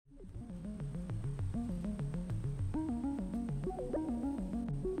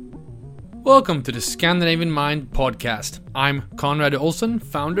Welcome to the Scandinavian Mind podcast. I'm Conrad Olsson,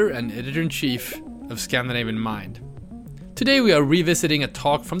 founder and editor-in-chief of Scandinavian Mind. Today we are revisiting a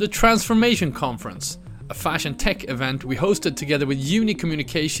talk from the Transformation Conference, a fashion tech event we hosted together with Uni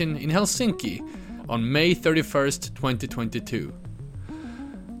Communication in Helsinki on May 31st, 2022.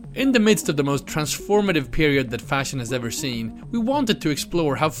 In the midst of the most transformative period that fashion has ever seen, we wanted to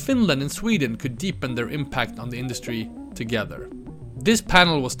explore how Finland and Sweden could deepen their impact on the industry together. This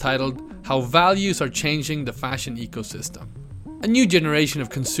panel was titled, How Values Are Changing the Fashion Ecosystem. A new generation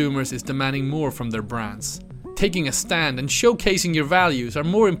of consumers is demanding more from their brands. Taking a stand and showcasing your values are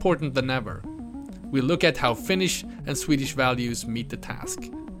more important than ever. We look at how Finnish and Swedish values meet the task.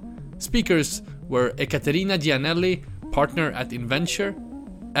 Speakers were Ekaterina Gianelli, partner at Inventure,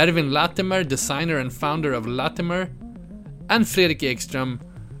 Erwin Latimer, designer and founder of Latimer, and Fredrik Ekström,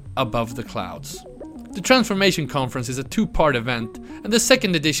 Above the Clouds. The Transformation Conference is a two-part event, and the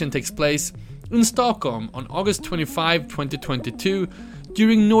second edition takes place in Stockholm on August 25, 2022,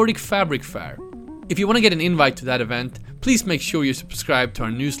 during Nordic Fabric Fair. If you want to get an invite to that event, please make sure you subscribe to our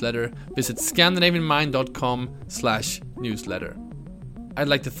newsletter. Visit scandinavianmind.com/newsletter. I'd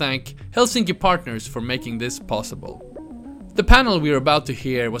like to thank Helsinki Partners for making this possible. The panel we are about to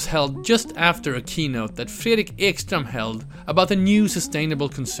hear was held just after a keynote that Fredrik Ekström held about the new sustainable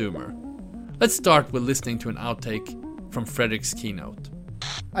consumer. Let's start with listening to an outtake from Fredrik's keynote.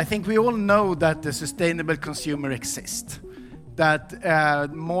 I think we all know that the sustainable consumer exists, that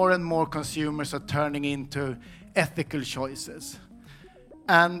more and more consumers are turning into ethical choices.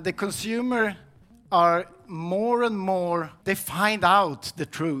 And the consumer are more and more, they find out the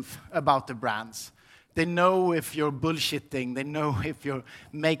truth about the brands. They know if you're bullshitting, they know if you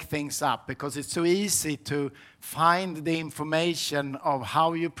make things up, because it's so easy to find the information of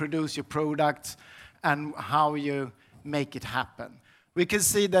how you produce your products and how you make it happen. We can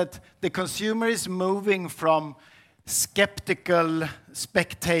see that the consumer is moving from skeptical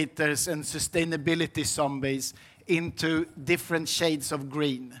spectators and sustainability zombies into different shades of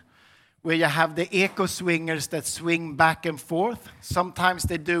green, where you have the eco-swingers that swing back and forth. Sometimes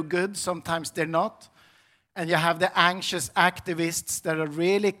they do good, sometimes they're not. And you have the anxious activists that are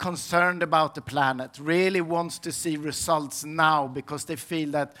really concerned about the planet, really wants to see results now because they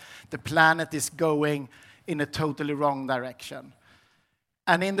feel that the planet is going in a totally wrong direction.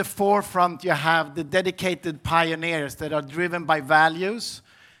 And in the forefront, you have the dedicated pioneers that are driven by values.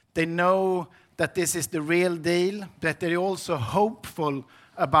 They know that this is the real deal, but they're also hopeful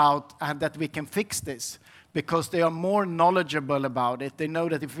about that we can fix this, because they are more knowledgeable about it. They know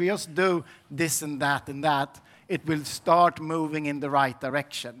that if we just do this and that, it will start moving in the right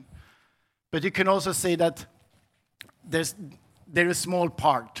direction. But you can also see that there is a small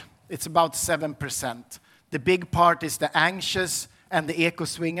part. It's about 7%. The big part is the anxious and the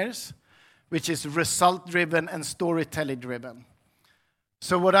eco-swingers, which is result-driven and storytelling-driven.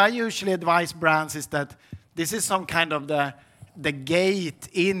 So what I usually advise brands is that this is some kind of the gate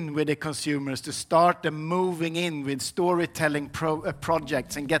in with the consumers to start them moving in with storytelling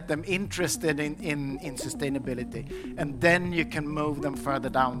projects and get them interested in sustainability. And then you can move them further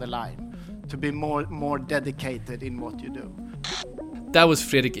down the line to be more dedicated in what you do. That was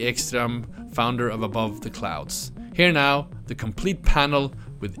Fredrik Ekström, founder of Above the Clouds. Here now, the complete panel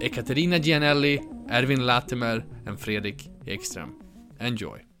with Ekaterina Gianelli, Erwin Latimer, and Fredrik Ekström.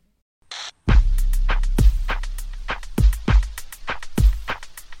 Enjoy.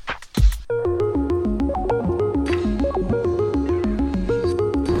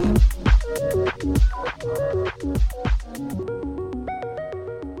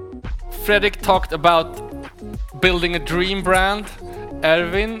 Fredrik talked about building a dream brand.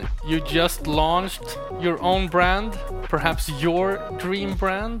 Erwin, you just launched your own brand, perhaps your dream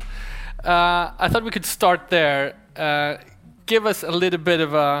brand. I thought we could start there. Give us a little bit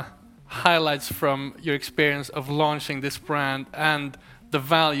of highlights from your experience of launching this brand and the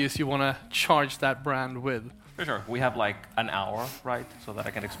values you want to charge that brand with. For sure. We have like an hour, right? So that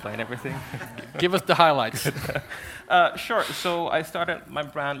I can explain everything. Give us the highlights. Sure. So I started my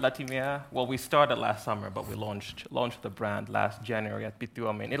brand Latimia. Well, we started last summer, but we launched the brand last January at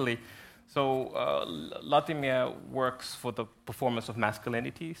Pityuomi in Italy. So Latimia works for the performance of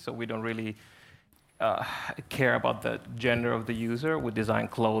masculinity. So we don't really care about the gender of the user. We design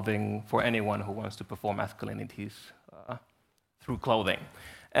clothing for anyone who wants to perform masculinities through clothing.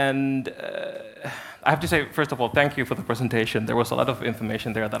 And I have to say, first of all, thank you for the presentation. There was a lot of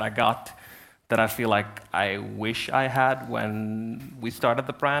information there that I got that I feel like I wish I had when we started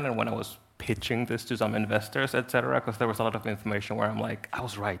the brand and when I was pitching this to some investors, etc. Because there was a lot of information where I'm like, I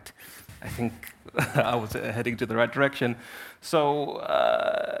was right. I think I was heading to the right direction. So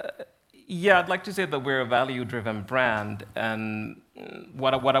Yeah, I'd like to say that we're a value-driven brand, and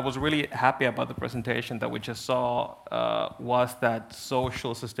what I was really happy about the presentation that we just saw was that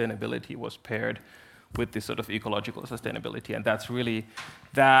social sustainability was paired with this sort of ecological sustainability, and that's really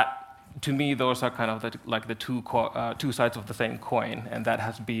that. To me, those are kind of the two sides of the same coin, and that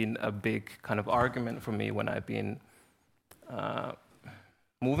has been a big kind of argument for me when I've been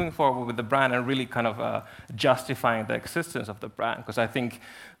moving forward with the brand and really kind of justifying the existence of the brand. Because I think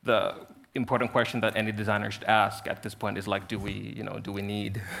the important question that any designer should ask at this point is like, do we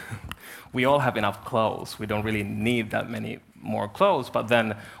need? We all have enough clothes. We don't really need that many more clothes. But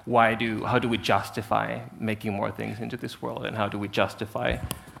then, how do we justify making more things into this world, and how do we justify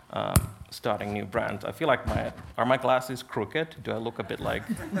starting new brands? I feel like are my glasses crooked? Do I look a bit like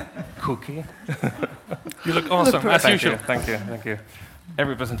Cookie? You look awesome, as usual. Thank you.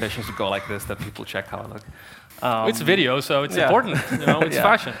 Every presentation should go like this, that people check how I look. It's video, so it's important. It's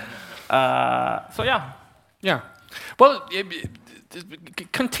fashion. So yeah. Yeah. Well,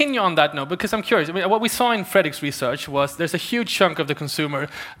 continue on that note, because I'm curious. I mean, what we saw in Fredrik's research was there's a huge chunk of the consumer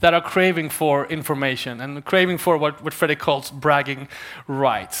that are craving for information and craving for what Fredrik calls bragging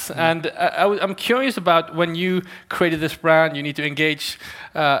rights. And I'm curious about, when you created this brand, you need to engage,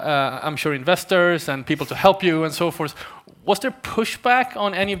 I'm sure, investors and people to help you and so forth. Was there pushback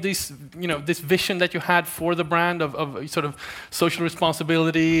on any of these, this vision that you had for the brand of sort of social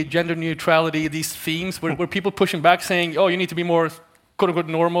responsibility, gender neutrality, these themes? Were people pushing back, saying, "Oh, you need to be more quote-unquote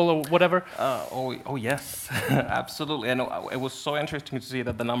normal," or whatever? Oh yes, absolutely. And it was so interesting to see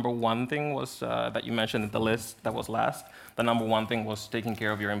that the number one thing was that you mentioned in the list that was last. The number one thing was taking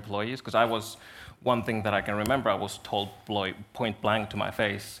care of your employees, because one thing that I can remember, I was told point blank to my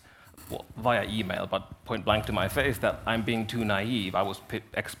face. Well, via email, but point blank to my face, that I'm being too naive. I was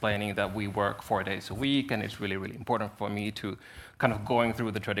explaining that we work 4 days a week, and it's really, really important for me to kind of going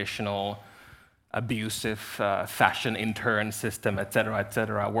through the traditional abusive fashion intern system, et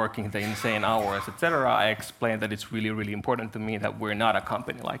cetera, working the insane hours, et cetera. I explained that it's really, really important to me that we're not a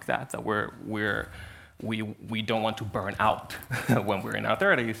company like that we don't want to burn out when we're in our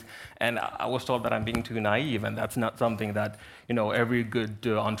 30s. And I was told that I'm being too naive, and that's not something that, every good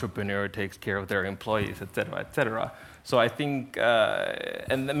entrepreneur takes care of their employees, et cetera. So I think,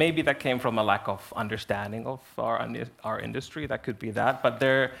 and maybe that came from a lack of understanding of our industry. That could be that, but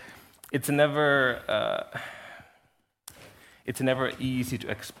it's never easy to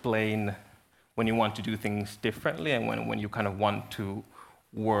explain when you want to do things differently, and when you kind of want to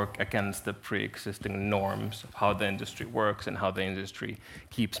work against the pre-existing norms of how the industry works and how the industry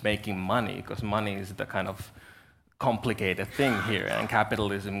keeps making money, because money is the kind of complicated thing here, and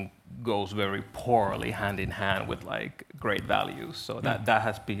capitalism goes very poorly hand in hand with like great values. So that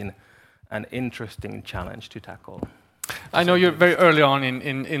has been an interesting challenge to tackle. I know you're very early on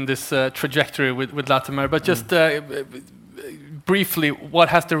in this trajectory with Latimer, but just briefly, what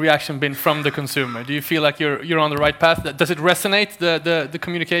has the reaction been from the consumer? Do you feel like you're on the right path? Does it resonate, the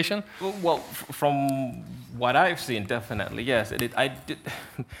communication? Well, from what I've seen, definitely, yes. It's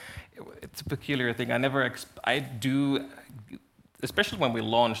a peculiar thing. I do, especially when we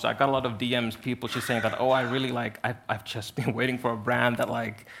launched, I got a lot of DMs, people just saying that, I really I've just been waiting for a brand that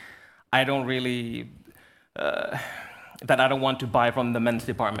I don't really, that I don't want to buy from the men's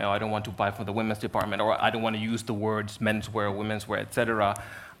department, or I don't want to buy from the women's department, or I don't want to use the words menswear, womenswear, etc.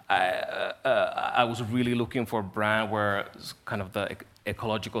 I was really looking for a brand where kind of the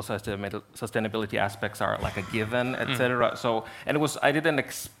ecological sustainability aspects are like a given, etc. So, and I didn't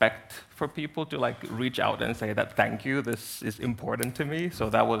expect for people to reach out and say that thank you, this is important to me. So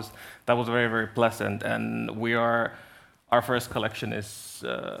that was very, very pleasant. And our first collection is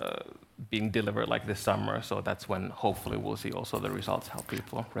being delivered this summer, so that's when hopefully we'll see also the results, how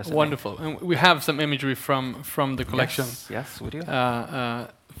people resonate. Wonderful. And we have some imagery from the collection. Yes, we do.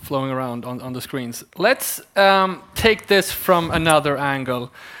 Flowing around on the screens. Let's take this from another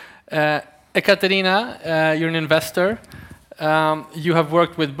angle. Ekaterina, you're an investor. You have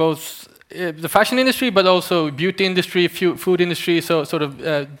worked with both the fashion industry, but also beauty industry, food industry, so sort of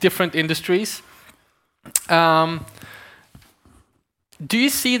different industries. Do you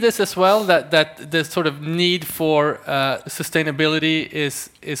see this as well, that the sort of need for sustainability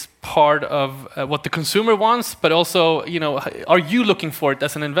is part of what the consumer wants, but also, are you looking for it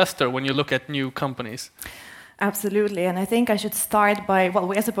as an investor when you look at new companies? Absolutely, and I think I should start by,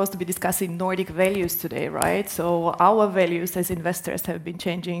 we are supposed to be discussing Nordic values today, right? So our values as investors have been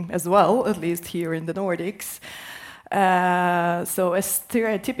changing as well, at least here in the Nordics. So a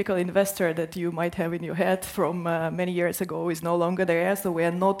stereotypical investor that you might have in your head from many years ago is no longer there. So we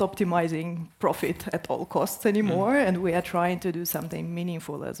are not optimizing profit at all costs anymore, and we are trying to do something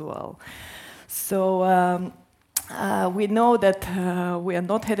meaningful as well. So we know that we are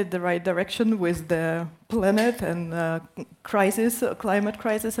not headed the right direction with the planet and climate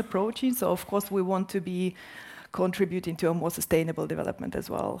crisis approaching. So of course we want to be contributing to a more sustainable development as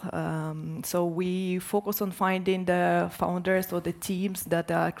well. So we focus on finding the founders or the teams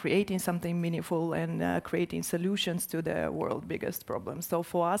that are creating something meaningful and creating solutions to the world's biggest problems. So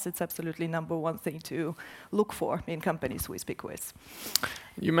for us, it's absolutely number one thing to look for in companies we speak with.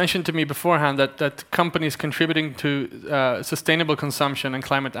 You mentioned to me beforehand that companies contributing to sustainable consumption and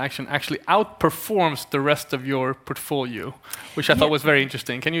climate action actually outperforms the rest of your portfolio, which I thought was very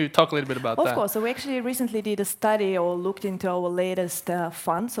interesting. Can you talk a little bit about that? Of course. So we actually recently did a study or looked into our latest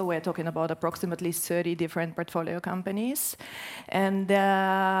fund. So we're talking about approximately 30 different portfolio companies. And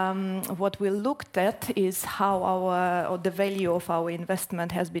what we looked at is how the value of our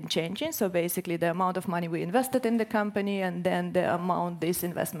investment has been changing. So basically the amount of money we invested in the company and then the amount this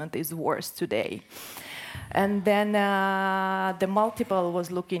investment is worth today. And then the multiple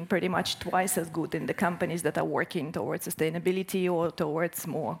was looking pretty much twice as good in the companies that are working towards sustainability or towards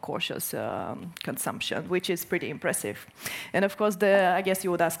more cautious consumption, which is pretty impressive. And of course, I guess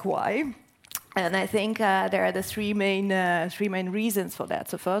you would ask why. And I think there are the three main reasons for that.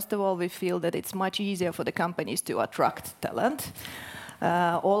 So first of all, we feel that it's much easier for the companies to attract talent.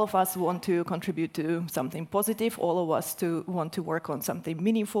 All of us want to contribute to something positive. All of us want to work on something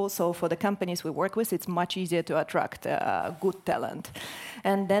meaningful. So for the companies we work with, it's much easier to attract good talent.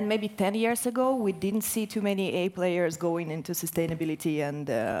 And then maybe 10 years ago, we didn't see too many A players going into sustainability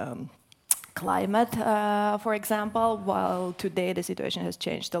and climate, for example, while today the situation has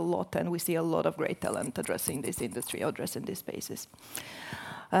changed a lot and we see a lot of great talent addressing this industry, addressing these spaces.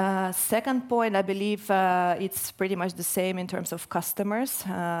 Second point, I believe it's pretty much the same in terms of customers.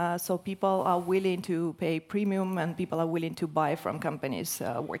 So people are willing to pay premium and people are willing to buy from companies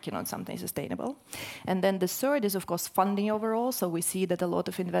working on something sustainable. And then the third is, of course, funding overall. So we see that a lot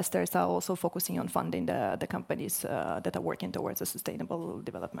of investors are also focusing on funding the companies that are working towards a sustainable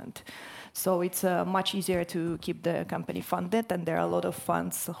development. So it's much easier to keep the company funded, and there are a lot of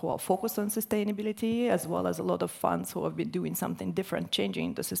funds who are focused on sustainability, as well as a lot of funds who have been doing something different,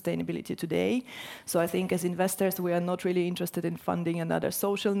 changing the sustainability today. So I think as investors, we are not really interested in funding another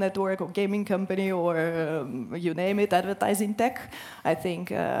social network or gaming company or you name it, advertising tech. I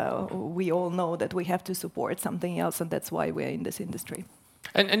think we all know that we have to support something else, and that's why we're in this industry.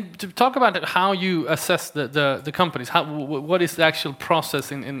 And to talk about how you assess the companies, what is the actual process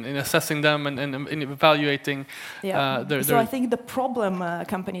in assessing them and in evaluating their... So I think the problem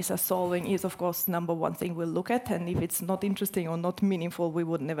companies are solving is, of course, number one thing we'll look at, and if it's not interesting or not meaningful, we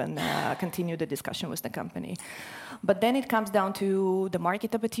wouldn't even continue the discussion with the company. But then it comes down to the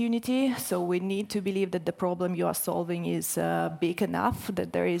market opportunity. So we need to believe that the problem you are solving is big enough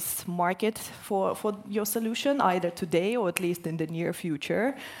that there is market for your solution, either today or at least in the near future.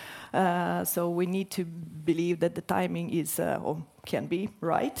 So we need to believe that the timing is or can be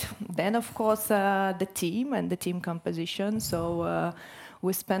right. Then, of course, the team and the team composition. So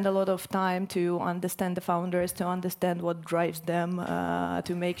we spend a lot of time to understand the founders, to understand what drives them,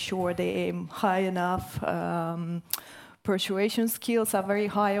 to make sure they aim high enough. Persuasion skills are very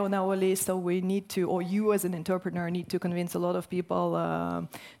high on our list, so we need to, or you as an entrepreneur need to convince a lot of people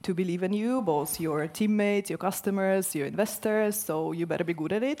to believe in you, both your teammates, your customers, your investors, so you better be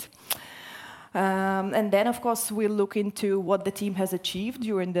good at it. And then, of course, we'll look into what the team has achieved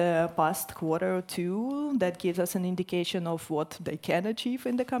during the past quarter or two. That gives us an indication of what they can achieve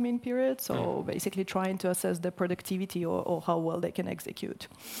in the coming period, so basically trying to assess the productivity or how well they can execute.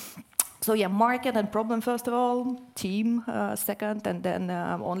 So yeah, market and problem first of all, team second, and then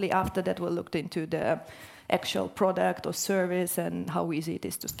only after that we'll look into the actual product or service and how easy it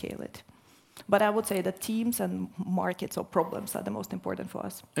is to scale it. But I would say that teams and markets or problems are the most important for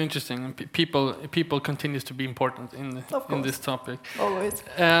us. Interesting. People continues to be important in this topic. Always.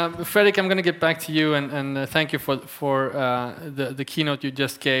 Fredrik, I'm going to get back to you and thank you for the keynote you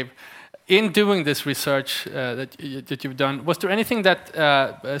just gave. In doing this research that you've done, was there anything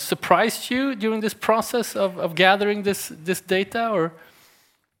that surprised you during this process of gathering this data, or?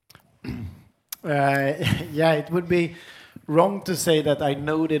 Yeah, it would be wrong to say that I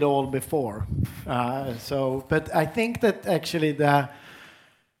know it all before. But I think that actually the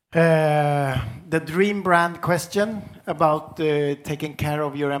dream brand question about taking care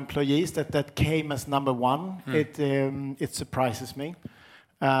of your employees, that came as number one. It surprises me.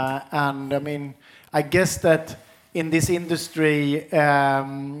 And I mean, I guess that in this industry,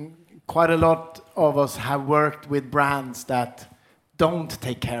 quite a lot of us have worked with brands that don't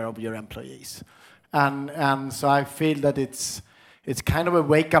take care of your employees. And so I feel that it's kind of a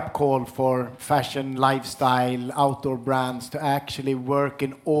wake-up call for fashion, lifestyle, outdoor brands to actually work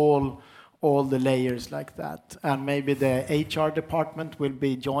in all the layers like that. And maybe the HR department will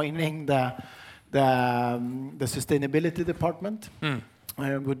be joining the sustainability department.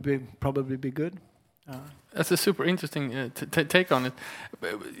 Would probably be good. That's a super interesting take on it.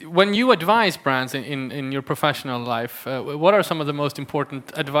 When you advise brands in your professional life, what are some of the most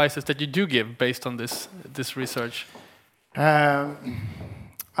important advices that you do give based on this research? I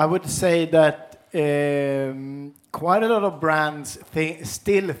would say that quite a lot of brands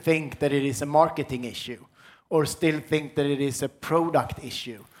still think that it is a marketing issue, or still think that it is a product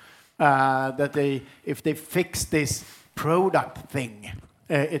issue. That if they fix this product thing,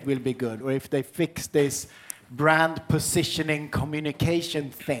 it will be good. Or if they fix this brand positioning communication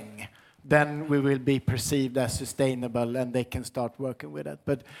thing, then we will be perceived as sustainable and they can start working with it.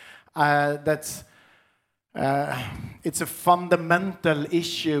 But it's a fundamental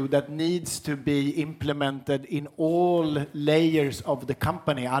issue that needs to be implemented in all layers of the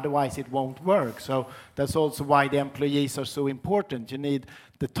company, otherwise it won't work. So that's also why the employees are so important. You need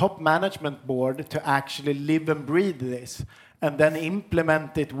the top management board to actually live and breathe this, and then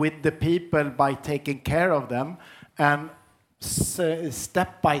implement it with the people by taking care of them and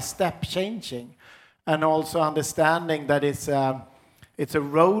step by step changing, and also understanding that it's a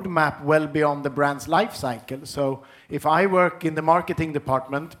roadmap well beyond the brand's life cycle. So if I work in the marketing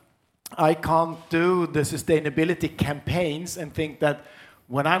department, I can't do the sustainability campaigns and think that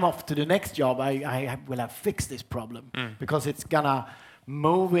when I'm off to the next job, I will have fixed this problem, because it's gonna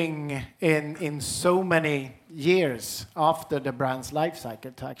moving in so many years after the brand's life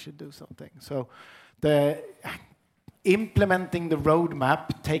cycle to actually do something. So the implementing the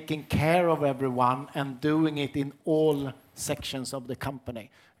roadmap, taking care of everyone, and doing it in all sections of the company,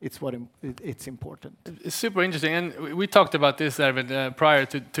 it's important. It's super interesting, and we talked about this, Erwin, prior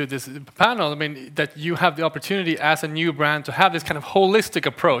to this panel. I mean, that you have the opportunity as a new brand to have this kind of holistic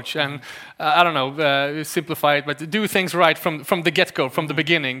approach, and I don't know, simplify it, but to do things right from the get-go, from the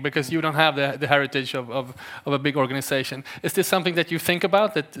beginning, because you don't have the heritage of a big organization. Is this something that you think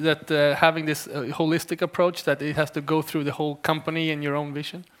about, that having this holistic approach, that it has to go through the whole company and your own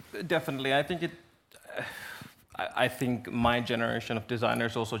vision? Definitely, I think it. I think my generation of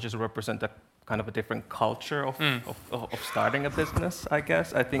designers also just represent a kind of a different culture of starting a business, I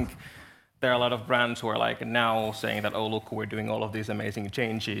guess. I think there are a lot of brands who are like now saying that, oh, look, we're doing all of these amazing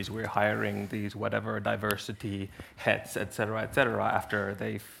changes, we're hiring these whatever diversity heads, et cetera, after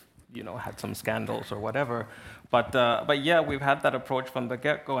they've had some scandals or whatever. But yeah, we've had that approach from the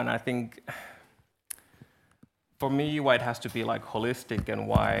get-go, and I think for me, why it has to be like holistic and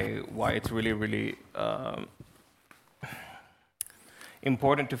why it's really, really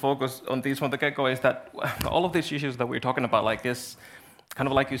important to focus on these from the get-go is that all of these issues that we're talking about, like this, kind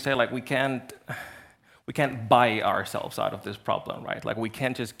of like you say, like we can't buy ourselves out of this problem, right? Like we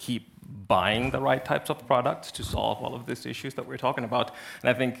can't just keep buying the right types of products to solve all of these issues that we're talking about. And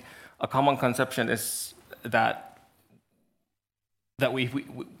I think a common conception is that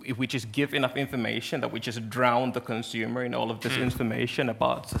if we just give enough information, that we just drown the consumer in all of this information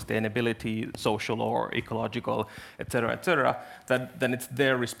about sustainability, social or ecological, et cetera, then it's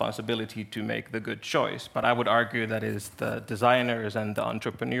their responsibility to make the good choice. But I would argue that it is the designers and the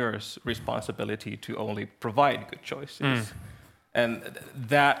entrepreneurs' responsibility to only provide good choices. And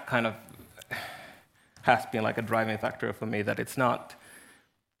that kind of has been like a driving factor for me, that it's not,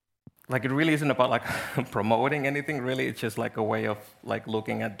 like it really isn't about like promoting anything, really. It's just like a way of like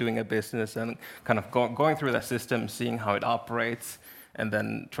looking at doing a business and kind of going through the system, seeing how it operates, and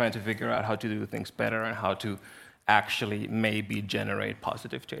then trying to figure out how to do things better and how to actually maybe generate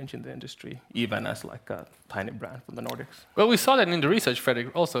positive change in the industry, even as like a tiny brand from the Nordics. Well, we saw that in the research,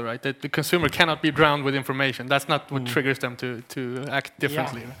 Fredrik, also, right? That the consumer cannot be drowned with information. That's not what triggers them to act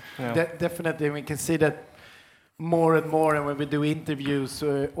differently. Yeah. Definitely, we can see that more and more, and when we do interviews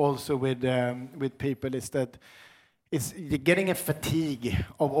also with people, is that you're getting a fatigue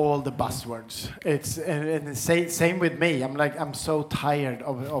of all the buzzwords. It's and same with me. I'm so tired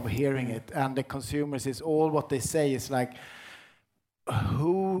of hearing it, and the consumers is all what they say is like,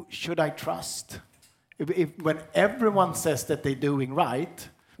 who should I trust? When everyone says that they're doing right,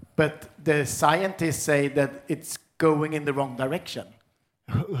 but the scientists say that it's going in the wrong direction.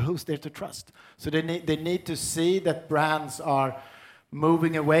 Who's there to trust? So they need to see that brands are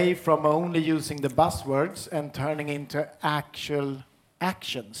moving away from only using the buzzwords and turning into actual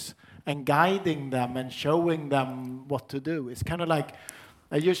actions. and guiding them and showing them what to do. It's kind of like,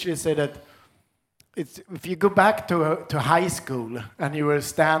 I usually say that if you go back to high school and you were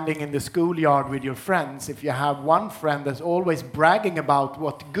standing in the schoolyard with your friends, if you have one friend that's always bragging about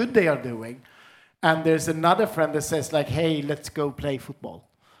what good they are doing, and there's another friend that says like, hey, let's go play football.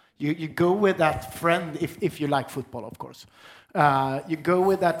 You go with that friend, if you like football, of course. You go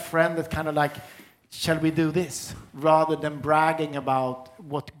with that friend that kind of like, shall we do this? Rather than bragging about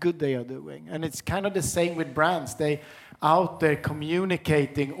what good they are doing. And it's kind of the same with brands. They out there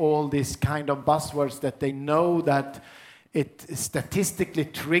communicating all these kind of buzzwords that they know that it statistically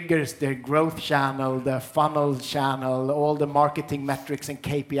triggers their growth channel, their funnel channel, all the marketing metrics and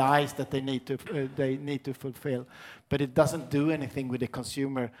KPIs that they need to fulfill. But it doesn't do anything with the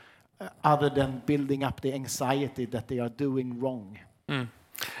consumer other than building up the anxiety that they are doing wrong.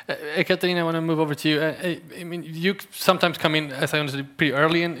 Katarina, I want to move over to you. I mean, you sometimes come in, as I understand, pretty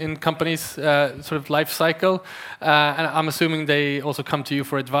early in companies' sort of life cycle, and I'm assuming they also come to you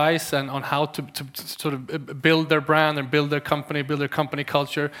for advice and on how to sort of build their brand and build their company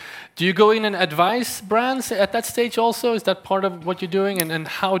culture. Do you go in and advise brands at that stage also? Is that part of what you're doing? And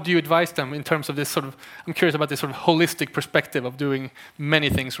how do you advise them in terms of this sort of, I'm curious about this sort of holistic perspective of doing many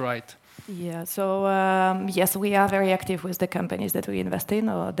things right. Yeah, so yes, we are very active with the companies that we invest in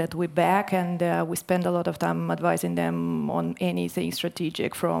or that we back, and we spend a lot of time advising them on anything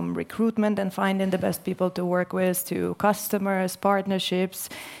strategic, from recruitment and finding the best people to work with, to customers, partnerships,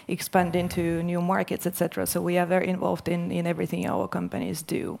 expanding to new markets, etc. So we are very involved in everything our companies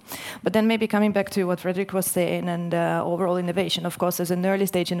do. But then maybe coming back to what Fredrik was saying and overall innovation, of course, as an early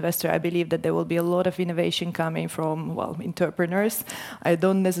stage investor, I believe that there will be a lot of innovation coming from, well, entrepreneurs. I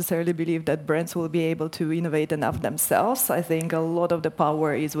don't necessarily believe that brands will be able to innovate enough themselves. I think a lot of the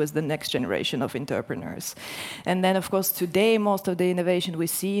power is with the next generation of entrepreneurs. And then, of course, today, most of the innovation we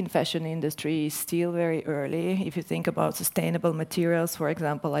see in fashion industry is still very early. If you think about sustainable materials, for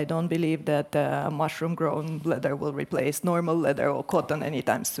example, I don't believe that mushroom-grown leather will replace normal leather or cotton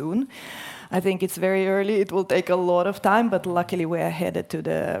anytime soon. I think it's very early. It will take a lot of time, but luckily we are headed to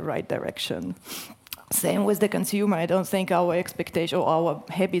the right direction. Same with the consumer. I don't think our expectation or our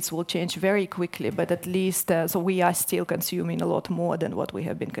habits will change very quickly, but at least, so we are still consuming a lot more than what we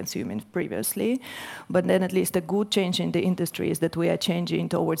have been consuming previously. But then at least a good change in the industry is that we are changing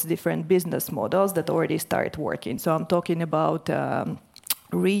towards different business models that already start working. So I'm talking about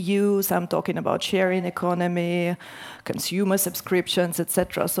reuse, I'm talking about sharing economy, consumer subscriptions,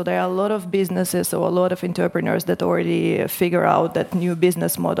 etc. So there are a lot of businesses or a lot of entrepreneurs that already figure out that new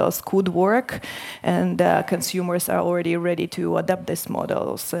business models could work, and consumers are already ready to adopt these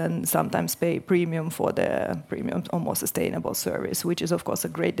models and sometimes pay premium for the premium or more sustainable service, which is of course a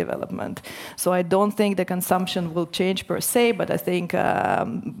great development. So I don't think the consumption will change per se, but I think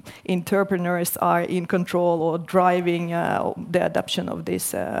entrepreneurs are in control or driving the adoption of these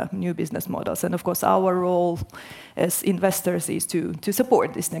new business models. And of course our role as investors is to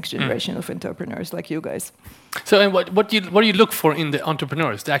support this next generation of entrepreneurs like you guys. So, and what do you look for in the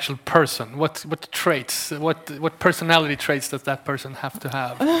entrepreneurs, the actual person? What traits, what personality traits does that person have to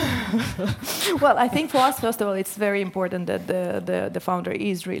have? Well, I think for us, first of all, it's very important that the founder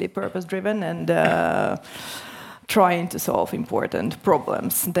is really purpose-driven and trying to solve important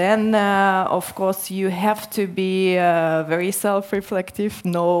problems. Then, of course, you have to be very self-reflective,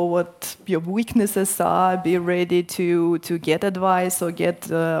 know what your weaknesses are, be ready to get advice or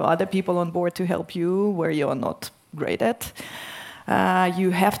get other people on board to help you where you're not great at.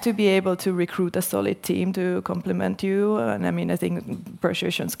 You have to be able to recruit a solid team to complement you. And I mean, I think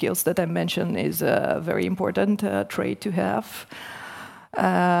persuasion skills that I mentioned is a very important trait to have.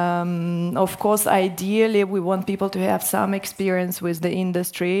 Of course, ideally, we want people to have some experience with the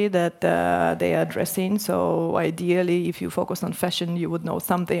industry that they are addressing. So ideally, if you focus on fashion, you would know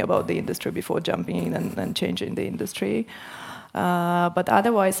something about the industry before jumping in and changing the industry. But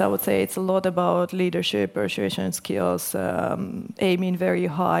otherwise, I would say it's a lot about leadership, persuasion skills, aiming very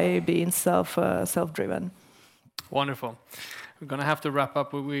high, being self-driven. Wonderful. We're going to have to wrap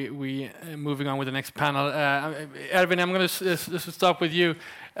up. We moving on with the next panel. Erwin, I'm going to start with you.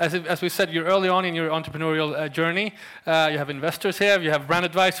 As we said, you're early on in your entrepreneurial journey. You have investors here. You have brand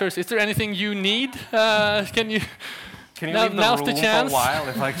advisors. Is there anything you need? Can you leave the room for a while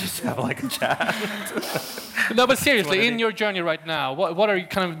if I just have like a chat? No, but seriously, in your journey right now, what are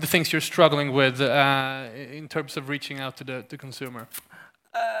kind of the things you're struggling with in terms of reaching out to the consumer?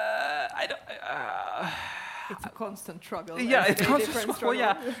 It's a constant struggle. Yeah, it's constant different struggle.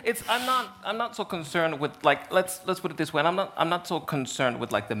 Yeah, I'm not so concerned with like let's put it this way. I'm not so concerned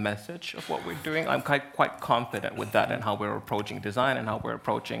with like the message of what we're doing. I'm quite confident with that and how we're approaching design and how we're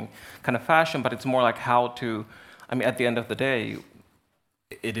approaching kind of fashion. But it's more like how to. I mean, at the end of the day,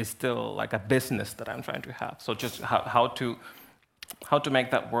 it is still like a business that I'm trying to have. So just how to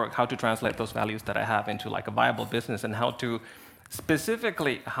make that work, how to translate those values that I have into like a viable business, and how to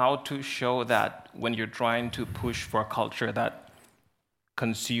specifically how to show that when you're trying to push for a culture that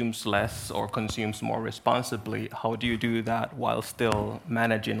consumes less or consumes more responsibly, how do you do that while still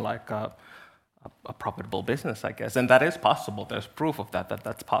managing like a profitable business, I guess. And that is possible. There's proof of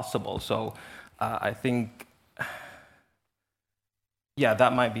that's possible. So I think, yeah,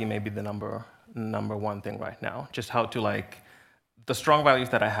 that might be maybe the number one thing right now. Just how to like the strong values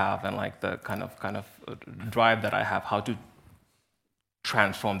that I have and like the kind of drive that I have, how to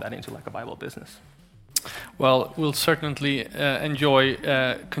transform that into like a viable business. Well, we'll certainly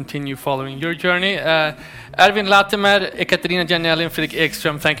continue following your journey. Erwin Latimer, Ekaterina Janelli, and Fredrik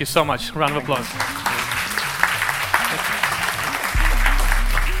Ekström, thank you so much. Round of applause.